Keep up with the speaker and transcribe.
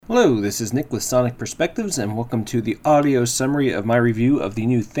Hello, this is Nick with Sonic Perspectives, and welcome to the audio summary of my review of the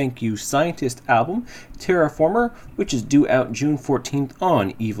new Thank You Scientist album, Terraformer, which is due out June 14th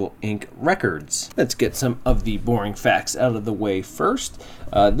on Evil Inc. Records. Let's get some of the boring facts out of the way first.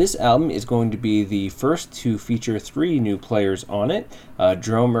 This album is going to be the first to feature 3 new players on it.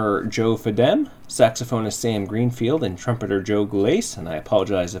 Drummer Joe Fadem, saxophonist Sam Greenfield, and trumpeter Joe Gulace, and I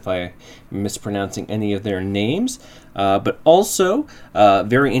apologize if I'm mispronouncing any of their names. But also,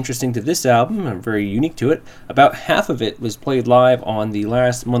 very interesting to this album, and very unique to it, about half of it was played live on the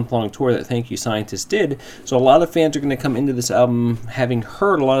last month-long tour that Thank You Scientist did, so a lot of fans are going to come into this album having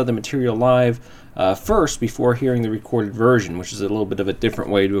heard a lot of the material live first before hearing the recorded version, which is a little bit of a different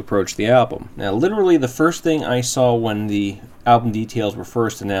way to approach the album. Now, literally the first thing I saw when the album details were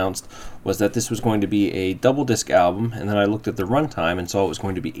first announced was that this was going to be a double disc album, and then I looked at the runtime and saw it was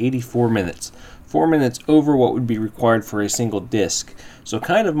going to be 84 minutes. 4 minutes over what would be required for a single disc. So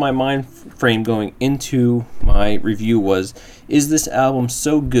kind of my mind frame going into my review was, is this album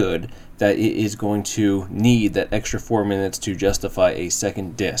so good that it is going to need that extra 4 minutes to justify a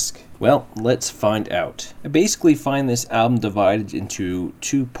second disc? Well, let's find out. I basically find this album divided into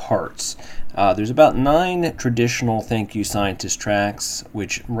 2 parts. There's about 9 traditional Thank You Scientist tracks,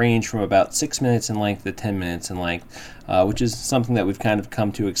 which range from about 6 minutes in length to 10 minutes in length, which is something that we've kind of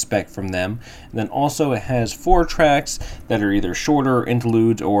come to expect from them. And then also it has 4 tracks that are either shorter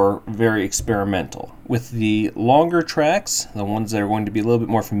interludes or very experimental. With the longer tracks, the ones that are going to be a little bit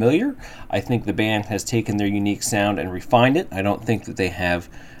more familiar, I think the band has taken their unique sound and refined it. I don't think that they have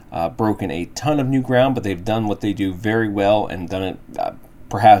broken a ton of new ground, but they've done what they do very well and done it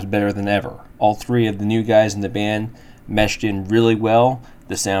perhaps better than ever. All 3 of the new guys in the band meshed in really well.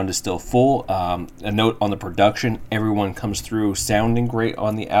 The sound is still full. A note on the production, everyone comes through sounding great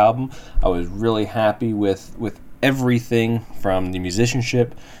on the album. I was really happy with everything from the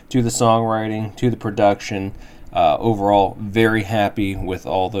musicianship to the songwriting to the production. Overall, very happy with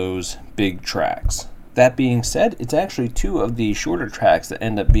all those big tracks. That being said, it's actually 2 of the shorter tracks that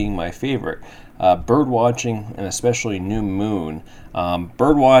end up being my favorite. Birdwatching and especially New Moon.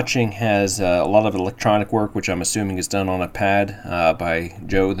 Birdwatching has a lot of electronic work, which I'm assuming is done on a pad by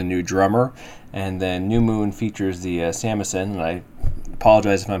Joe, the new drummer. And then New Moon features the samisen, and I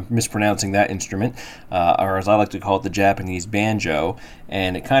apologize if I'm mispronouncing that instrument, or as I like to call it, the Japanese banjo.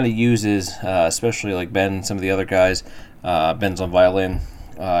 And it kind of uses, especially like Ben and some of the other guys, Ben's on violin,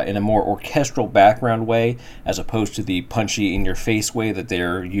 in a more orchestral background way, as opposed to the punchy in-your-face way that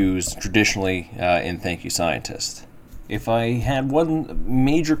they're used traditionally in Thank You Scientist. If I had one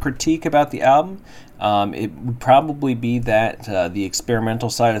major critique about the album, it would probably be that the experimental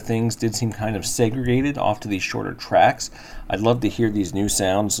side of things did seem kind of segregated off to these shorter tracks. I'd love to hear these new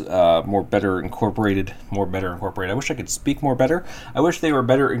sounds better incorporated. I wish I could speak more better. I wish they were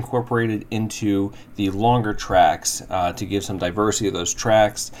better incorporated into the longer tracks to give some diversity of those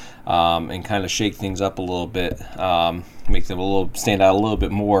tracks and kind of shake things up a little bit, make them stand out a little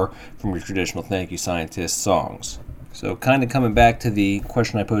bit more from your traditional Thank You Scientist songs. So kind of coming back to the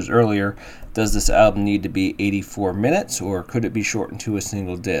question I posed earlier, does this album need to be 84 minutes or could it be shortened to a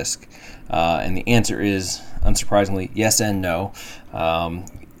single disc? And the answer is, unsurprisingly, yes and no.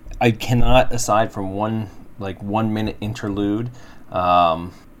 I cannot, aside from one 1 minute interlude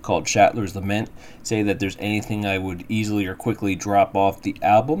called Shatler's Lament, say that there's anything I would easily or quickly drop off the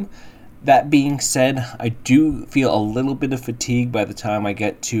album. That being said, I do feel a little bit of fatigue by the time I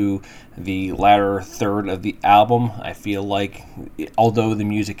get to the latter third of the album. I feel like, although the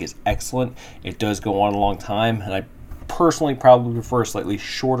music is excellent, it does go on a long time, and I personally probably prefer a slightly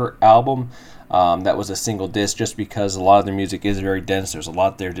shorter album that was a single disc, just because a lot of the music is very dense. There's a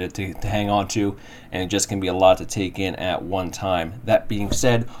lot there to hang on to, and it just can be a lot to take in at one time. That being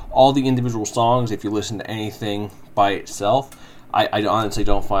said, all the individual songs, if you listen to anything by itself, I honestly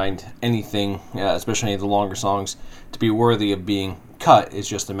don't find anything, especially any of the longer songs, to be worthy of being cut. It's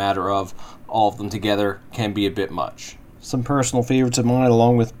just a matter of all of them together can be a bit much. Some personal favorites of mine,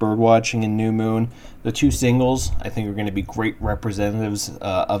 along with Birdwatching and New Moon. The 2 singles, I think, are going to be great representatives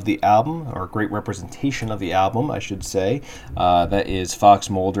of the album, or great representation of the album, I should say. That is Fox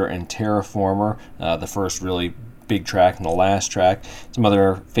Mulder and Terraformer, the first really big track and the last track. Some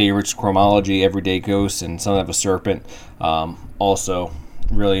other favorites, Chromology, Everyday Ghosts, and Son of a Serpent. Also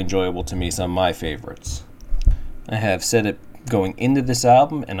really enjoyable to me, some of my favorites. I have said it going into this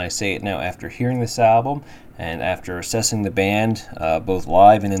album, and I say it now after hearing this album, and after assessing the band, both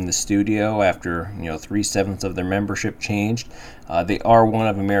live and in the studio, after 3/7 of their membership changed. They are one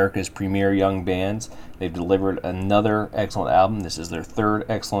of America's premier young bands, They've delivered another excellent album. This is their third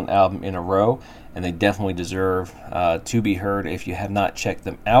excellent album in a row, and they definitely deserve to be heard. If you have not checked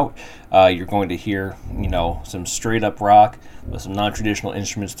them out, you're going to hear, some straight up rock with some non-traditional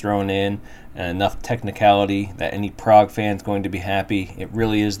instruments thrown in and enough technicality that any prog fan's going to be happy. It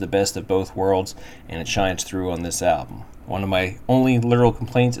really is the best of both worlds, and it shines through on this album. One of my only literal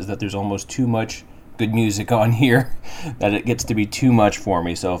complaints is that there's almost too much good music on here, that it gets to be too much for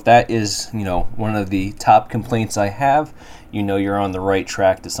me. So if that is, one of the top complaints I have, you're on the right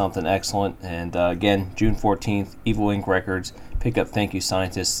track to something excellent. And again, June 14th, Evil Ink Records. Pick up Thank You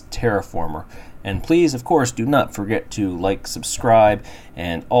Scientists, Terraformer. And please, of course, do not forget to like, subscribe,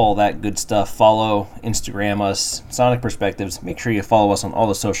 and all that good stuff. Follow, Instagram us, Sonic Perspectives. Make sure you follow us on all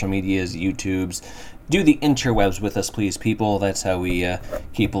the social medias, YouTubes. Do the interwebs with us, please, people. That's how we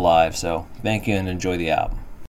keep alive. So thank you and enjoy the album.